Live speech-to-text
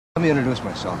Let me introduce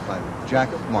myself. I'm Jack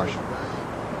Marshall.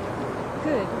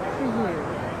 Good for you.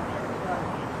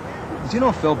 Do you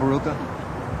know Phil Baruka?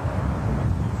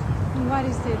 And why do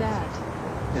you say that?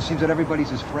 It seems that everybody's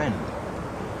his friend.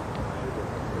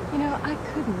 You know, I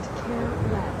couldn't care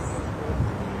less.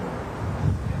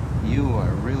 You are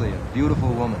really a beautiful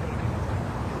woman.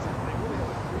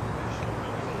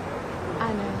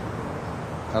 I know.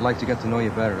 I'd like to get to know you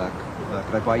better, Doc.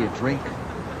 Could I buy you a drink?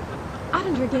 I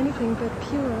don't drink anything but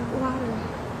pure water.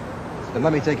 Then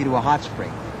let me take you to a hot spring.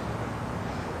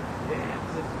 Do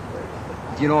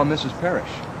you know a Mrs. Parrish?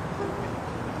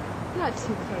 Not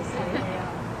too closely.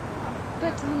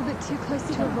 But a little bit too close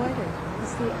to avoid her. You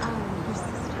see, I'm her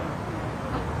sister.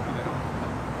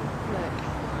 Look,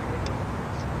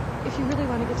 if you really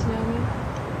want to get to know me,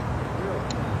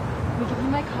 let me give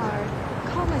you my card,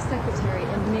 call my secretary,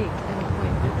 and make an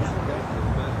appointment.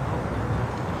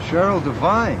 Cheryl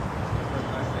Devine.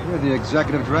 You're the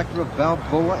executive director of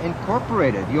Balboa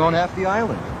Incorporated. You own half the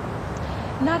island.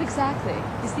 Not exactly.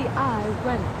 You see, I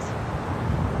run it.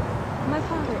 My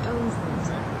father owns it.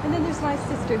 And then there's my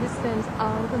sister who spends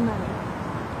all the money.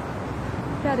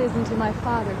 That is until my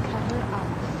father cut her off.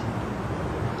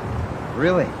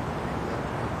 Really?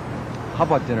 How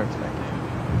about dinner tonight?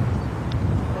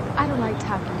 Look, I don't like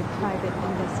talking to private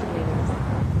investigators.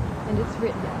 And it's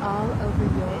written all over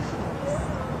your face.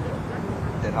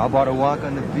 Then how about a walk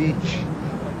on the beach?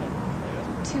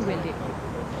 Too windy.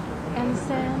 And the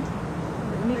sand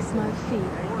makes my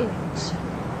feet itch.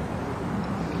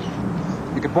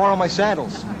 You could borrow my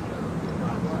sandals.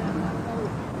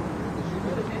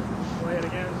 Play it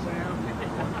again, Sam.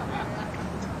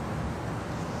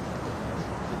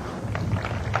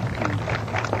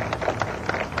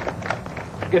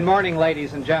 Good morning,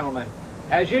 ladies and gentlemen.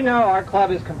 As you know, our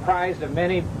club is comprised of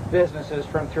many businesses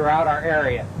from throughout our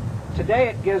area. Today,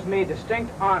 it gives me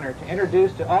distinct honor to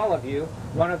introduce to all of you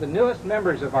one of the newest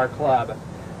members of our club,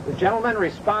 the gentleman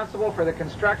responsible for the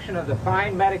construction of the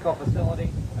fine medical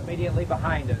facility immediately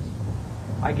behind us.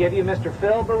 I give you Mr.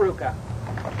 Phil Baruka.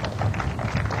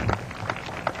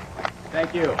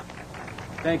 Thank you.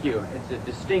 Thank you. It's a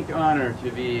distinct honor to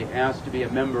be asked to be a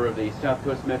member of the South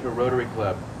Coast Metro Rotary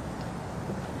Club.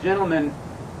 Gentlemen,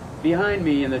 behind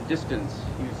me in the distance,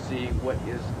 you see what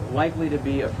is likely to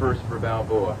be a first for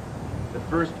Balboa. The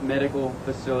first medical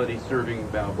facility serving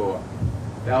Balboa.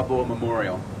 Balboa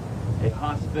Memorial, a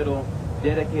hospital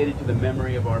dedicated to the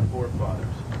memory of our forefathers.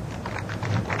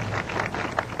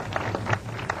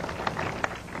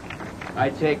 I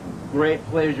take great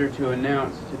pleasure to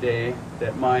announce today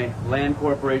that my land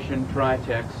corporation,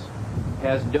 Tritex,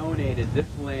 has donated this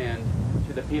land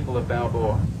to the people of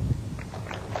Balboa.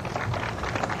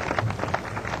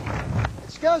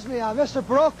 Excuse me, Mr.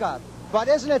 Baruka, but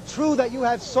isn't it true that you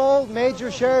have sold major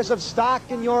shares of stock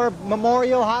in your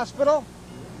memorial hospital?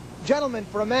 Gentlemen,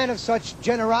 for a man of such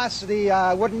generosity,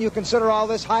 wouldn't you consider all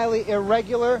this highly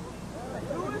irregular?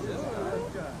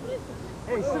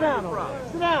 Hey, sit down,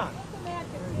 sit down.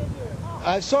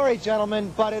 Sorry,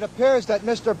 gentlemen, but it appears that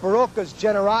Mr. Baruka's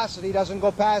generosity doesn't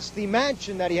go past the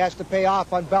mansion that he has to pay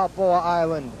off on Balboa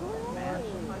Island.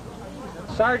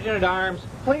 Sergeant at Arms,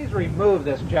 please remove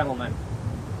this gentleman.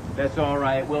 That's all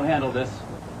right. We'll handle this.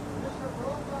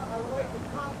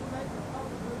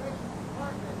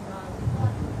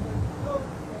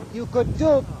 You could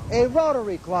do a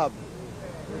Rotary Club.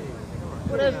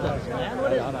 What is this, man?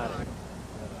 What is this?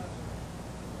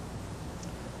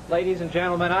 Ladies and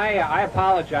gentlemen, I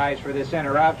apologize for this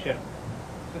interruption.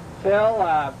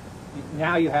 Phil,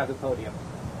 now you have the podium.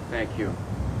 Thank you.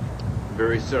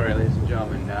 Very sorry, ladies and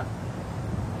gentlemen.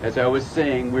 As I was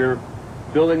saying, we're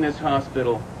building this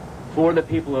hospital for the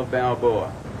people of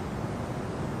Balboa.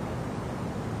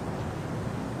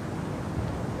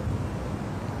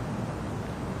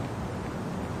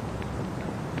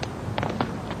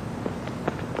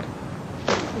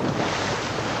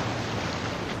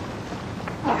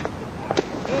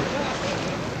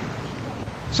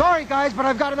 Sorry, guys, but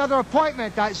I've got another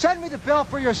appointment. Send me the bill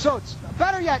for your suits.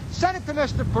 Better yet, send it to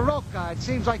Mr. Baruka. It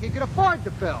seems like he can afford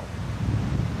the bill.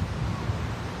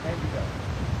 Thank you, Bill.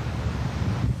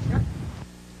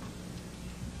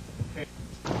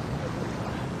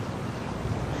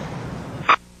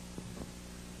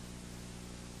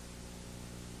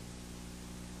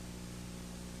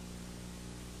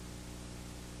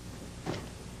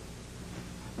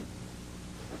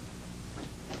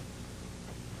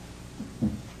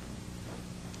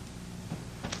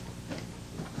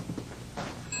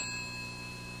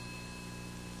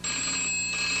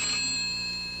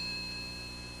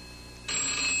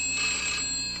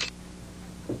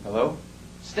 Hello?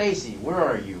 Stacy, where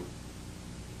are you?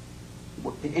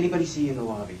 Can anybody see you in the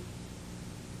lobby?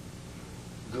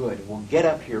 Good. Well, get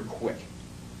up here quick.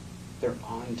 They're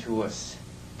on to us.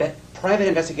 That private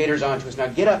investigator's on to us. Now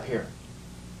get up here.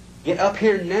 Get up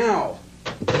here now.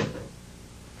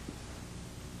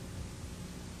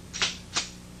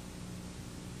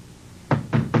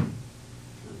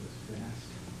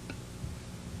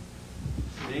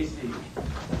 Stacy.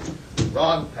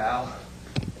 Wrong, pal.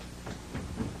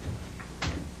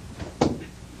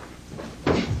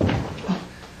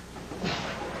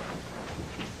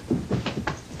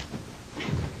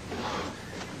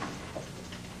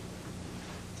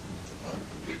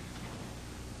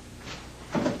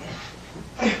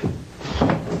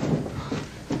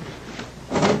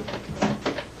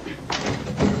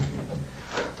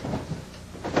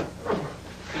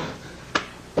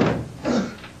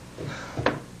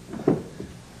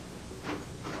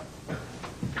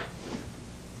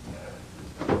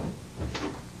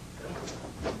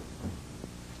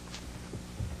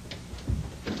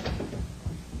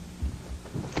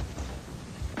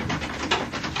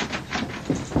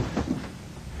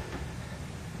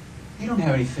 You don't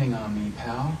have anything on me,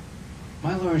 pal.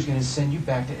 My lawyer's going to send you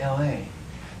back to L.A.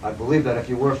 I'd believe that if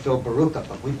you were Phil Baruka,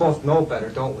 but we both know better,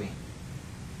 don't we?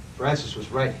 Francis was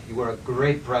right. You were a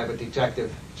great private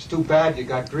detective. It's too bad you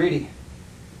got greedy. You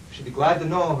should be glad to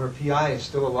know her PI is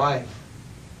still alive.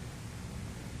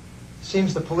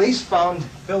 Seems the police found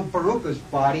Phil Baruka's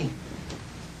body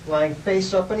lying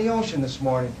face up in the ocean this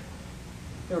morning.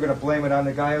 They were going to blame it on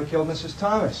the guy who killed Mrs.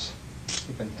 Thomas.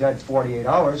 He'd been dead 48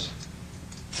 hours.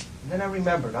 And then I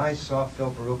remembered I saw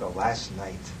Phil Baruka last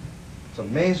night. It's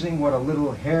amazing what a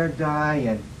little hair dye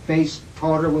and face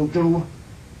powder will do.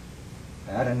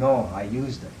 I don't know, I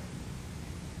used it.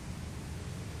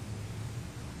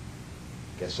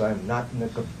 Guess I'm not in the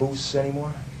caboose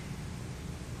anymore.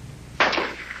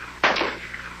 Oh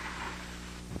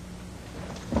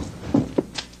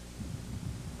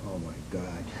my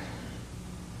God.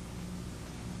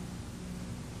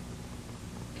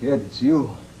 Kid, it's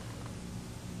you.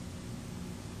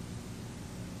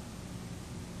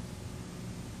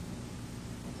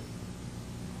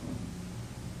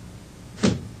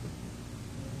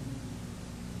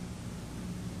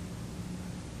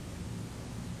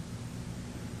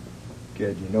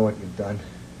 Kid, you know what you've done.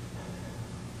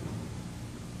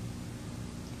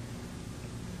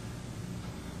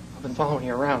 I've been following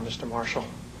you around, Mr. Marshall.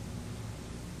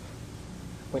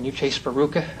 When you chased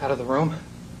Baruka out of the room,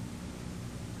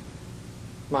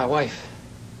 my wife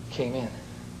came in.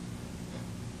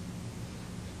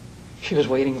 She was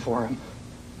waiting for him.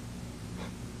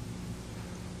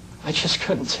 I just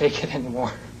couldn't take it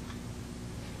anymore.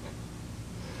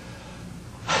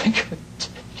 I couldn't take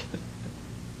it.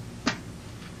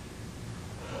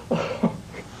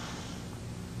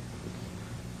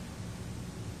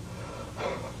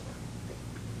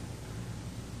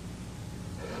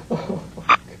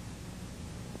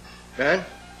 Man,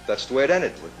 that's the way it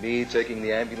ended, with me taking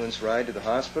the ambulance ride to the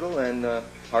hospital and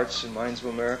Hearts and Minds of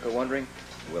America wondering,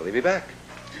 will he be back?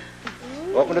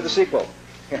 Welcome to the sequel.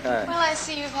 Well, I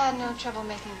see you've had no trouble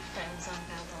making friends on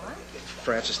Balboa.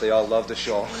 Francis, they all love the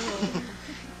show. Yeah,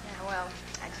 well,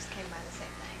 I just came by to say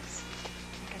thanks.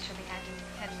 I guess you'll be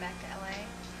heading back to L.A.?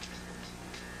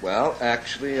 Well,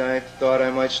 actually, I thought I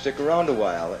might stick around a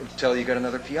while until you get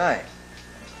another PI.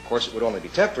 Of course, it would only be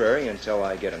temporary until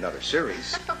I get another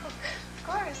series. Of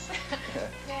course.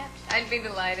 Yeah, I'd be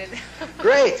delighted.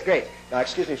 Great, great. Now,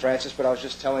 excuse me, Francis, but I was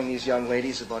just telling these young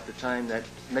ladies about the time that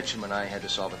Mitchum and I had to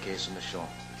solve a case on the show.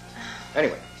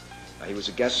 Anyway, he was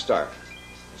a guest star,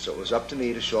 so it was up to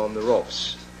me to show him the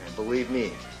ropes. And believe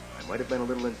me, I might have been a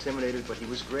little intimidated, but he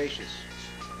was gracious.